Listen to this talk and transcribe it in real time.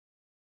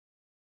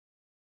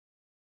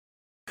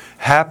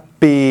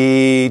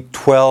Happy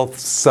 12th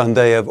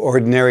Sunday of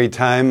Ordinary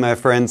Time, my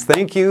friends.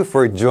 Thank you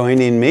for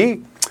joining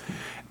me.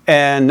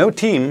 And no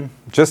team,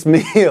 just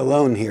me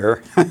alone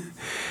here,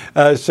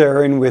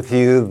 sharing with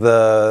you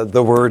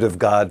the Word of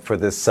God for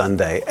this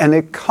Sunday. And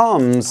it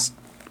comes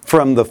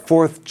from the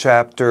 4th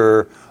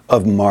chapter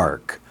of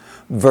Mark,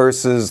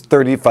 verses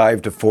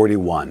 35 to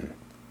 41.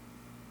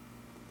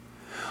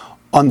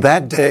 On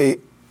that day,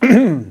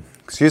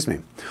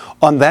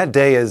 On that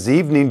day, as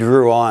evening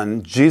drew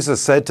on, Jesus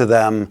said to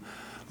them,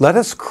 "Let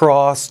us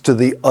cross to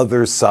the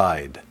other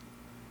side."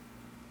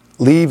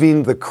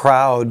 Leaving the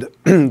crowd,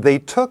 they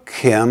took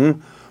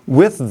him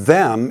with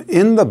them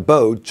in the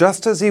boat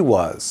just as he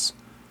was.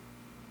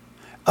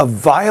 A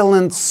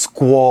violent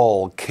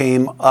squall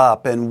came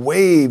up, and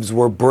waves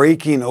were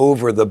breaking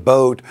over the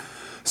boat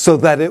so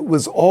that it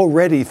was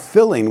already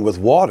filling with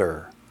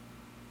water.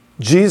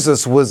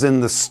 Jesus was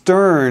in the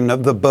stern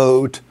of the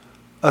boat,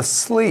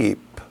 asleep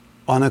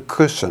on a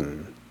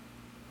cushion.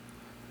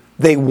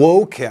 They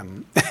woke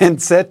him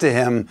and said to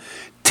him,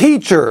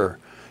 "Teacher,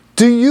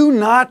 do you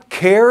not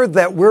care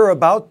that we're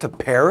about to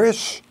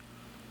perish?"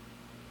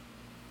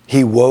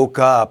 He woke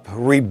up,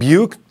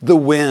 rebuked the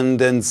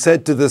wind, and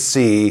said to the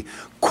sea,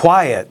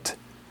 "Quiet,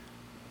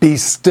 be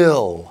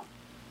still."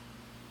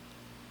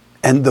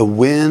 And the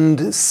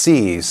wind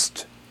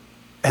ceased,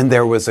 and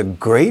there was a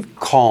great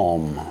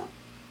calm.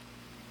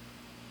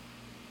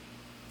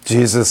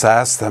 Jesus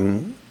asked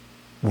them,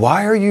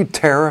 "Why are you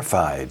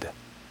terrified?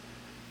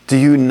 Do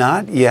you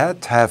not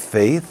yet have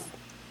faith?"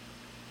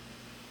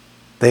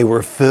 They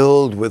were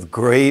filled with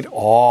great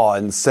awe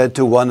and said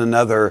to one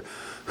another,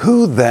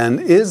 "Who then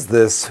is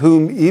this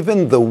whom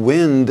even the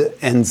wind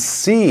and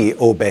sea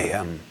obey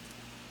him?"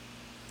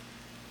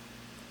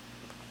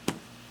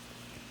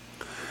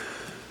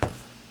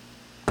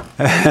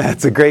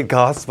 It's a great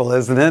gospel,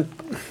 isn't it?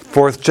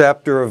 4th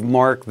chapter of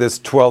Mark, this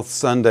 12th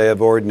Sunday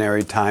of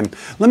Ordinary Time.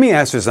 Let me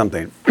ask you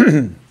something.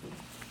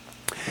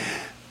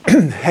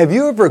 Have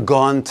you ever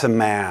gone to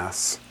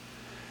Mass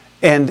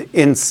and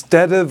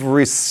instead of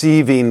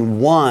receiving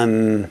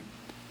one,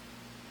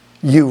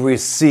 you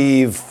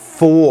receive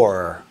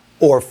 4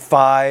 or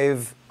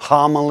 5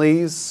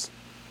 homilies?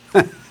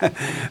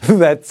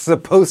 That's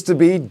supposed to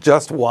be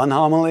just one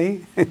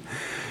homily?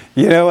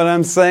 You know what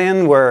I'm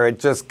saying? Where it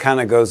just kind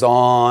of goes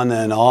on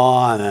and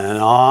on and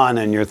on,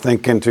 and you're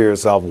thinking to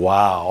yourself,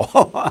 wow.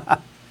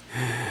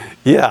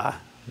 Yeah,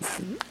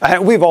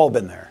 we've all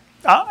been there.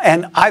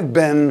 And I've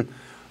been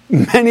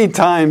many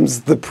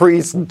times the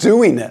priest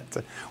doing it,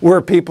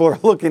 where people are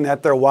looking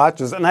at their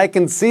watches, and I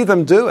can see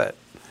them do it.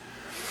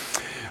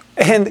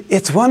 And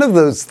it's one of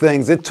those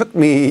things, it took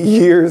me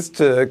years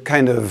to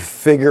kind of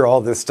figure all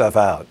this stuff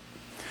out.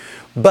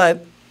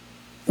 But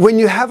when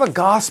you have a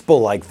gospel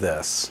like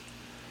this,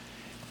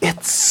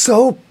 it's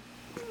so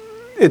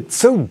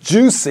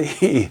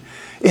juicy.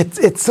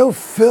 It's so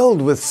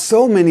filled with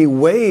so many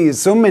ways,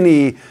 so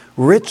many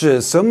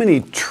riches, so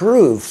many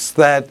truths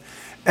that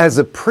as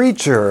a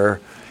preacher,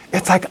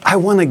 it's like I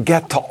want to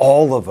get to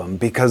all of them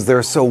because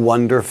they're so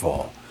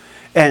wonderful.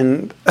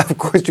 And of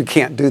course you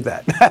can't do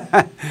that.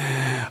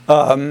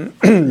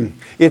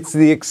 It's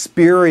the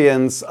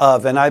experience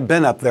of, and I've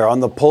been up there on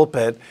the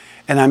pulpit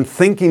and I'm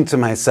thinking to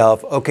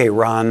myself, okay,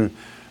 Ron,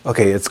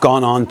 okay, it's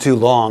gone on too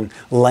long.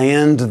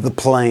 Land the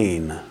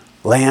plane,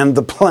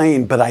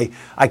 but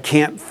I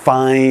can't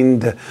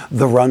find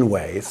the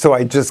runway. So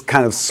I just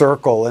kind of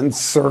circle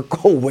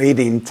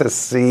waiting to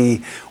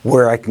see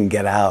where I can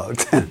get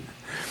out.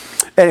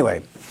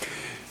 Anyway,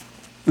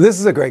 this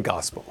is a great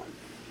gospel.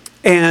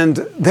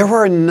 And there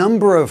were a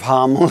number of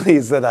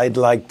homilies that I'd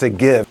like to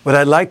give. What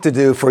I'd like to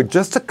do for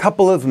just a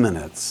couple of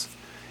minutes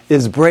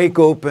is break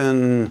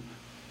open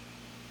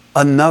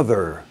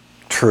another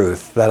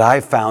truth that I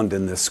found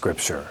in this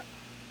scripture.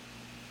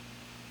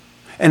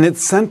 And it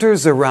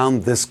centers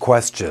around this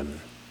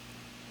question: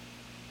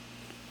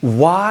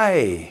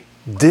 why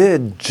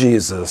did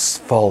Jesus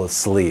fall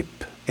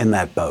asleep in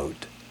that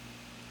boat?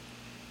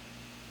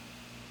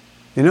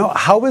 You know,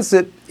 how is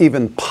it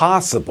even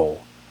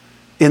possible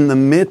in the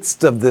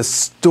midst of this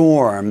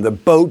storm, the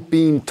boat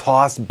being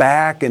tossed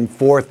back and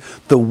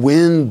forth, the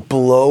wind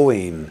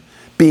blowing,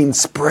 being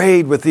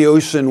sprayed with the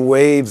ocean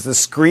waves, the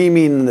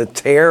screaming and the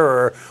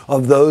terror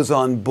of those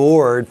on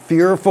board,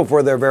 fearful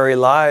for their very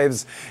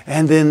lives,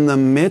 and in the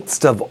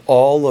midst of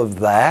all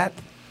of that,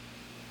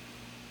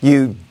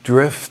 you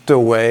drift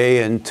away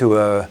into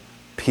a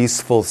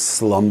peaceful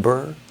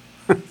slumber?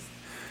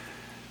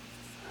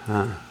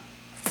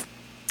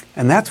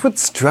 And that's what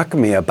struck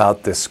me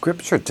about this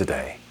scripture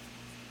today.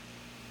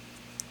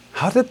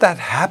 How did that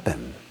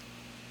happen?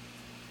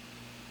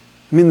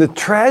 I mean, the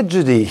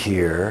tragedy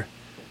here,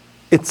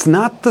 it's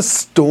not the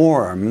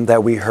storm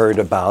that we heard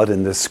about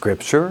in this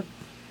scripture.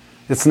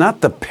 It's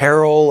not the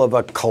peril of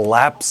a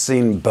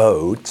collapsing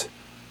boat.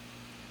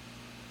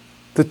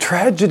 The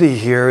tragedy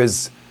here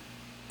is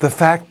the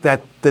fact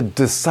that the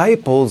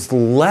disciples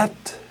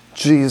let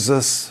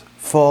Jesus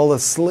fall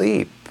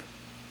asleep.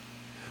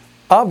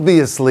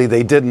 Obviously,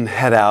 they didn't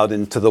head out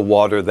into the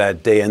water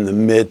that day in the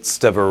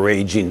midst of a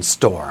raging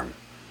storm.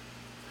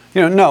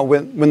 No,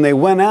 when they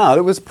went out,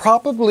 it was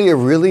probably a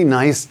really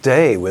nice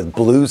day with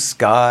blue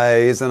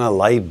skies and a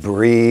light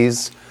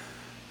breeze.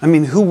 I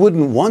mean, who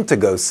wouldn't want to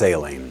go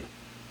sailing?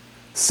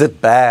 Sit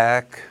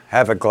back,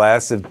 have a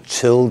glass of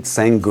chilled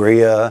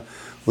sangria,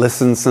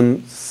 listen to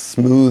some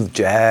smooth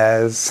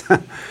jazz.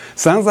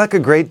 Sounds like a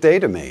great day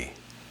to me.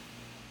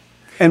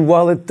 And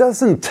while it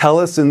doesn't tell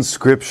us in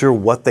Scripture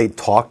what they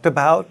talked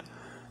about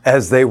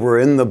as they were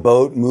in the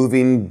boat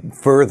moving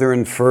further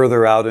and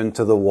further out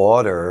into the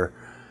water,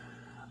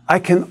 I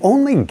can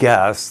only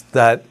guess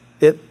that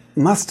it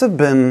must have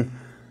been,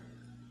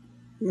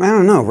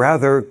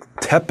 rather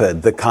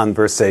tepid, the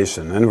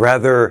conversation, and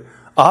rather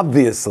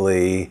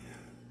obviously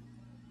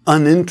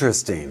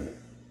uninteresting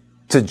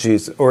to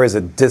Jesus. Or is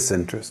it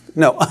disinteresting?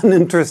 No,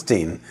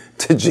 uninteresting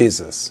to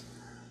Jesus.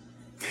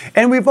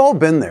 And we've all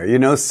been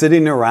there,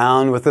 sitting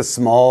around with a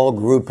small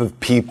group of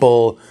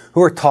people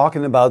who are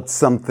talking about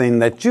something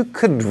that you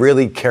could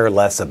really care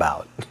less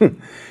about.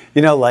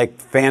 Like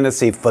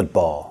fantasy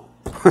football.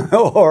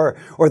 or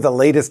the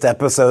latest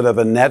episode of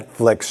a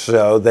Netflix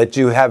show that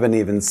you haven't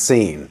even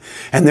seen.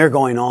 And they're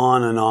going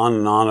on and on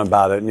and on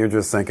about it, and you're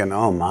just thinking,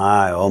 oh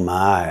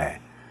my.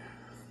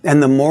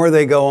 And the more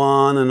they go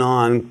on and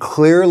on,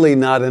 clearly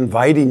not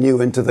inviting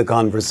you into the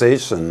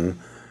conversation,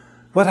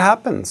 what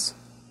happens?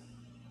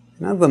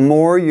 The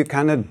more you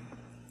kind of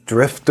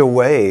drift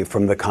away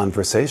from the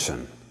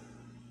conversation.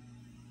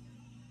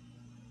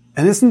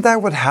 And isn't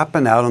that what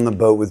happened out on the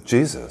boat with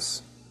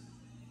Jesus?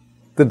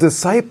 The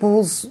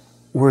disciples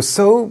were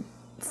so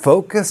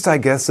focused, I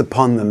guess,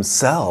 upon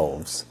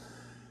themselves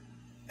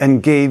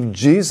and gave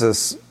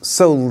Jesus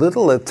so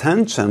little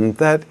attention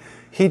that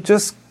he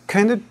just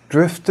kind of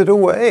drifted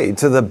away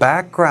to the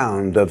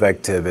background of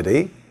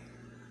activity.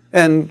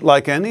 And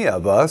like any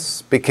of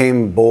us,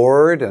 became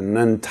bored and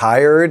then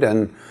tired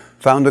and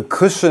found a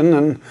cushion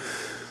and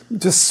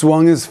just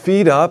swung his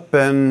feet up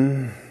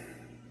and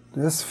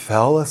just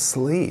fell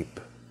asleep.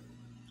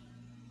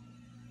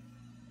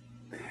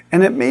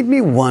 And it made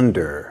me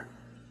wonder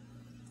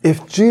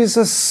if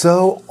Jesus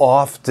so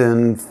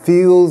often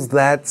feels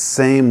that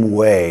same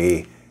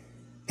way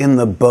in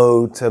the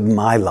boat of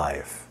my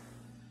life,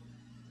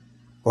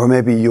 or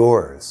maybe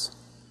yours.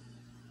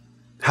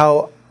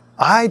 How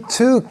I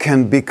too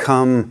can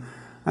become,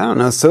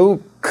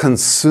 so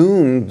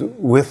consumed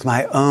with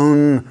my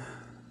own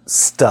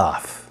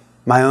stuff,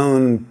 my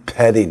own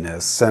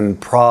pettiness and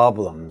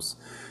problems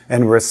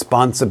and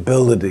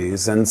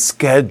responsibilities and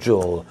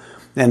schedule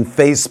and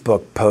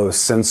Facebook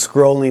posts and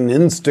scrolling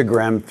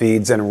Instagram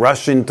feeds and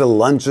rushing to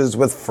lunches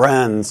with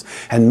friends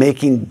and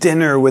making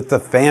dinner with the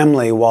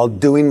family while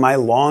doing my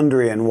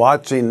laundry and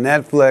watching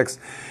Netflix.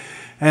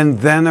 And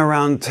then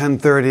around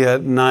 10:30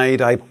 at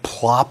night, I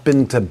plop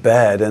into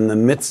bed in the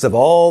midst of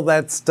all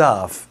that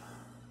stuff.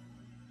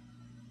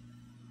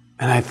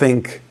 And I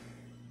think,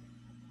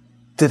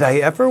 did I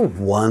ever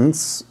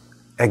once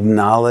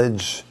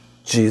acknowledge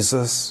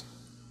Jesus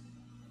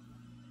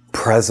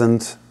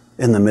present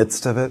in the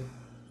midst of it?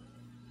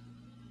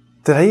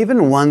 Did I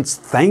even once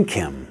thank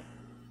him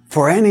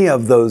for any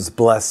of those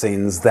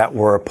blessings that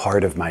were a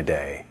part of my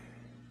day?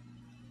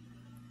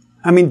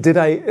 Did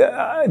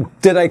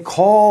I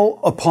call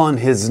upon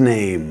his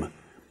name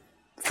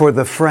for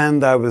the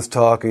friend I was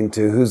talking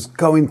to who's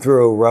going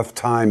through a rough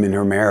time in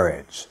her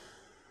marriage?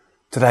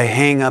 Did I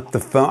hang up the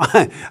phone?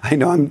 I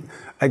know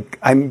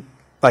I'm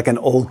like an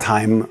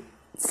old-time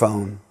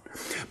phone.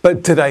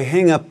 But did I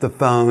hang up the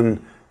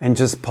phone and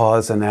just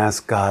pause and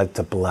ask God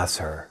to bless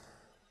her?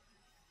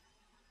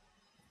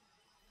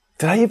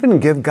 Did I even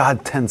give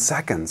God 10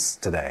 seconds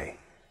today?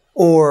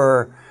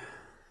 Or,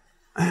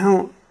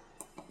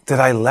 did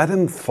I let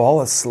him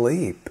fall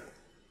asleep?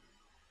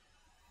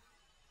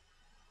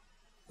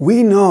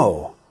 We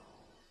know,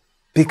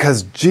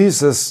 because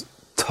Jesus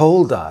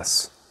told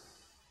us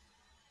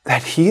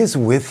that he is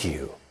with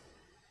you.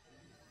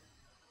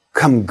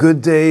 Come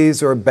good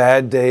days or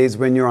bad days,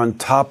 when you're on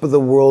top of the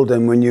world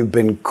and when you've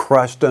been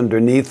crushed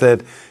underneath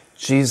it,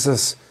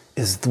 Jesus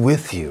is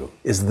with you,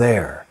 is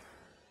there.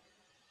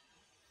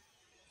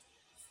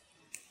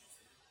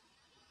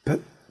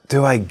 But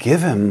do I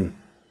give him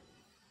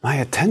my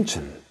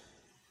attention?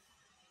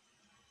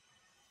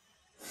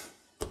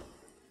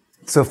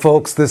 So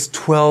folks, this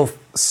 12th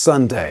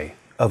Sunday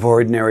of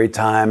Ordinary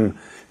Time,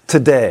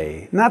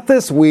 today, not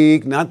this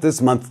week, not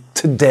this month,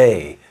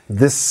 today,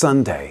 this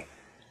Sunday,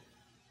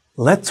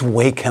 let's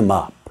wake him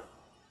up,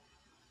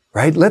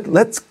 right?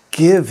 Let's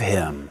give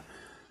him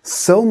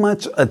so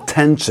much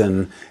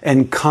attention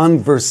and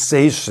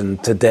conversation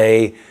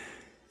today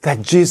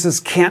that Jesus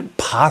can't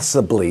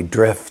possibly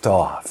drift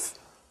off.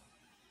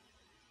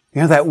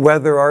 That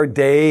whether our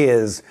day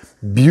is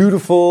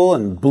beautiful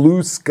and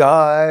blue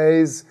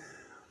skies,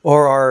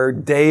 or our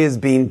day is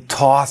being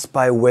tossed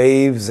by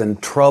waves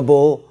and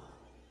trouble,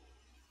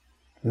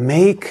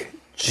 make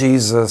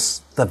Jesus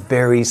the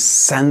very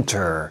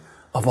center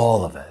of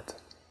all of it.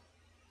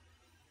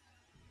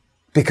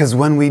 Because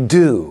when we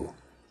do,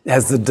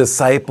 as the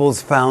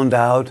disciples found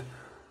out,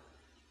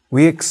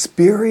 we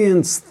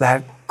experience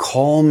that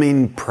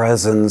calming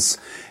presence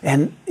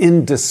and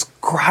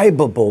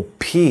indescribable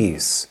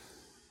peace,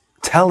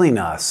 telling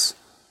us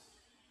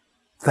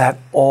that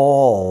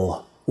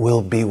all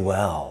will be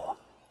well.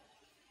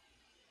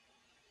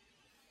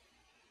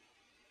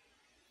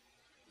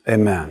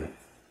 Amen.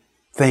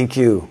 Thank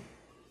you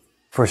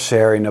for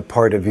sharing a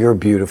part of your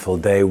beautiful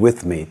day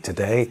with me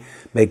today.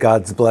 May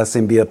God's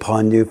blessing be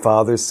upon you,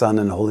 Father, Son,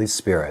 and Holy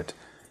Spirit.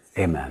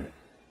 Amen.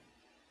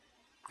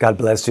 God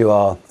bless you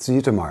all. See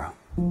you tomorrow.